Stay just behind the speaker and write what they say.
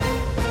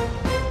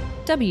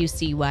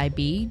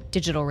WCYB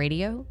Digital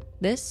Radio.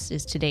 This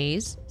is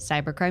today's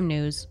Cybercrime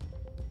News.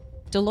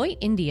 Deloitte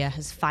India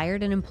has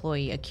fired an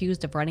employee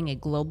accused of running a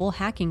global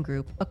hacking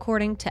group,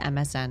 according to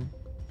MSN.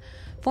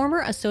 Former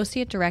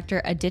Associate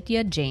Director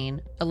Aditya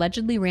Jain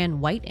allegedly ran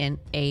WhiteInt,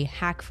 a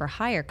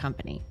hack-for-hire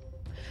company.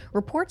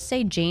 Reports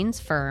say Jain's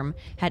firm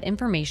had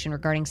information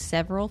regarding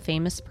several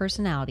famous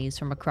personalities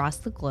from across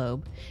the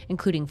globe,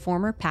 including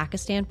former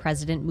Pakistan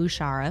President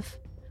Musharraf,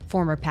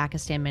 former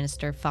Pakistan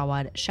Minister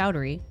Fawad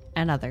Chaudhry,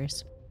 and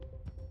others.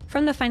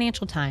 From the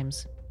Financial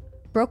Times,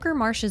 Broker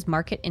Marsh's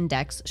market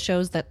index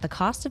shows that the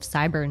cost of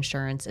cyber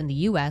insurance in the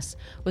U.S.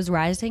 was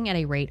rising at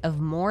a rate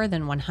of more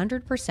than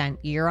 100%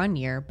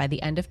 year-on-year by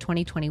the end of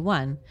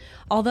 2021,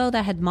 although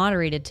that had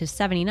moderated to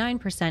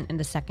 79% in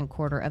the second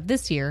quarter of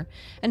this year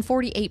and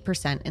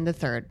 48% in the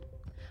third.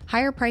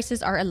 Higher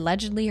prices are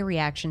allegedly a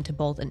reaction to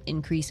both an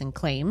increase in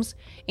claims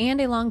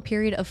and a long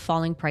period of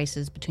falling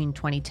prices between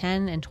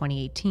 2010 and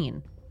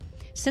 2018.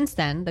 Since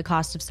then, the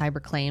cost of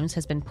cyber claims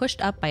has been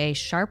pushed up by a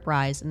sharp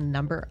rise in the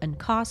number and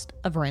cost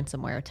of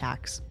ransomware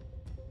attacks.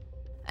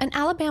 An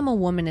Alabama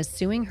woman is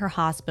suing her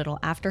hospital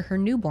after her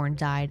newborn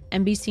died,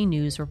 NBC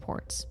News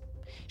reports.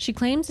 She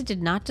claims it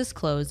did not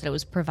disclose that it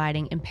was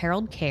providing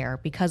imperiled care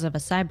because of a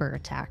cyber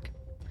attack.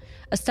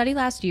 A study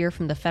last year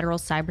from the Federal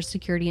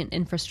Cybersecurity and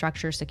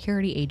Infrastructure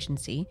Security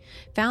Agency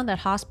found that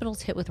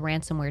hospitals hit with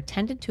ransomware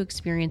tended to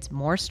experience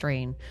more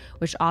strain,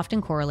 which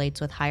often correlates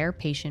with higher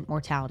patient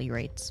mortality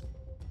rates.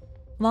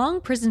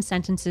 Long prison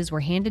sentences were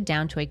handed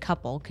down to a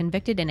couple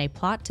convicted in a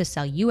plot to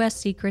sell U.S.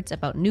 secrets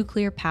about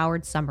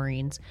nuclear-powered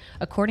submarines,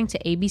 according to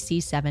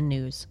ABC 7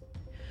 News.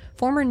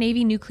 Former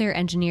Navy nuclear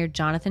engineer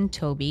Jonathan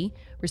Toby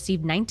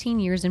received 19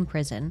 years in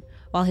prison,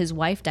 while his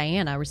wife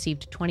Diana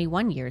received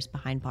 21 years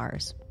behind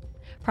bars.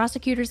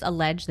 Prosecutors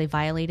allege they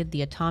violated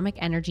the Atomic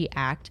Energy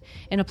Act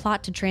in a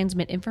plot to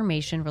transmit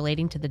information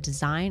relating to the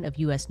design of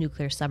U.S.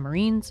 nuclear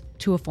submarines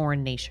to a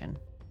foreign nation.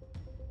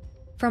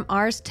 From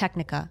Ars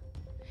Technica,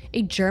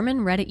 a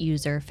German Reddit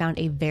user found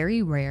a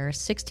very rare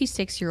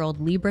 66-year-old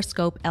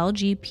LibreScope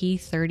LG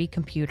P30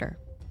 computer.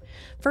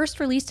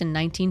 First released in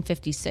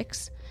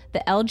 1956,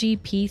 the LG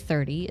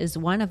P30 is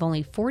one of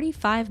only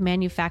 45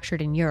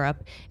 manufactured in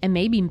Europe and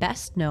may be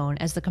best known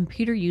as the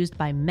computer used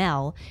by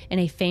Mel in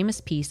a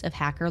famous piece of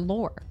hacker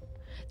lore.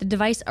 The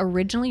device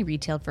originally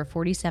retailed for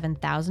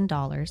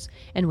 $47,000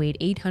 and weighed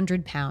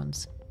 800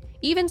 pounds.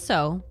 Even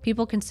so,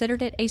 people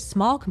considered it a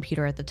small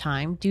computer at the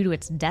time due to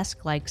its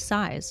desk-like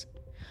size.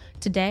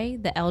 Today,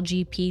 the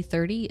LG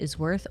P30 is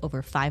worth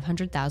over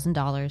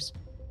 $500,000.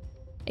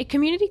 A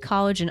community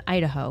college in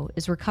Idaho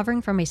is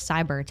recovering from a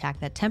cyber attack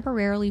that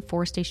temporarily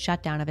forced a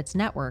shutdown of its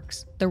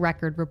networks, the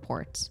Record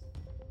reports.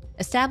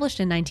 Established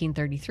in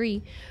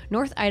 1933,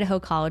 North Idaho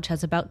College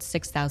has about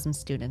 6,000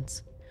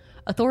 students.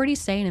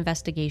 Authorities say an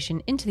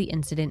investigation into the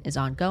incident is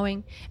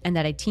ongoing and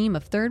that a team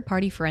of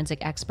third-party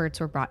forensic experts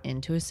were brought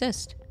in to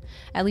assist.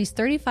 At least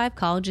 35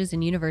 colleges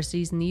and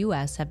universities in the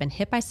U.S. have been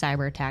hit by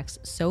cyber attacks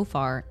so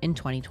far in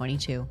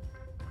 2022.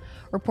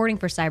 Reporting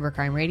for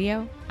Cybercrime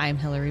Radio, I'm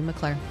Hillary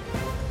McClure.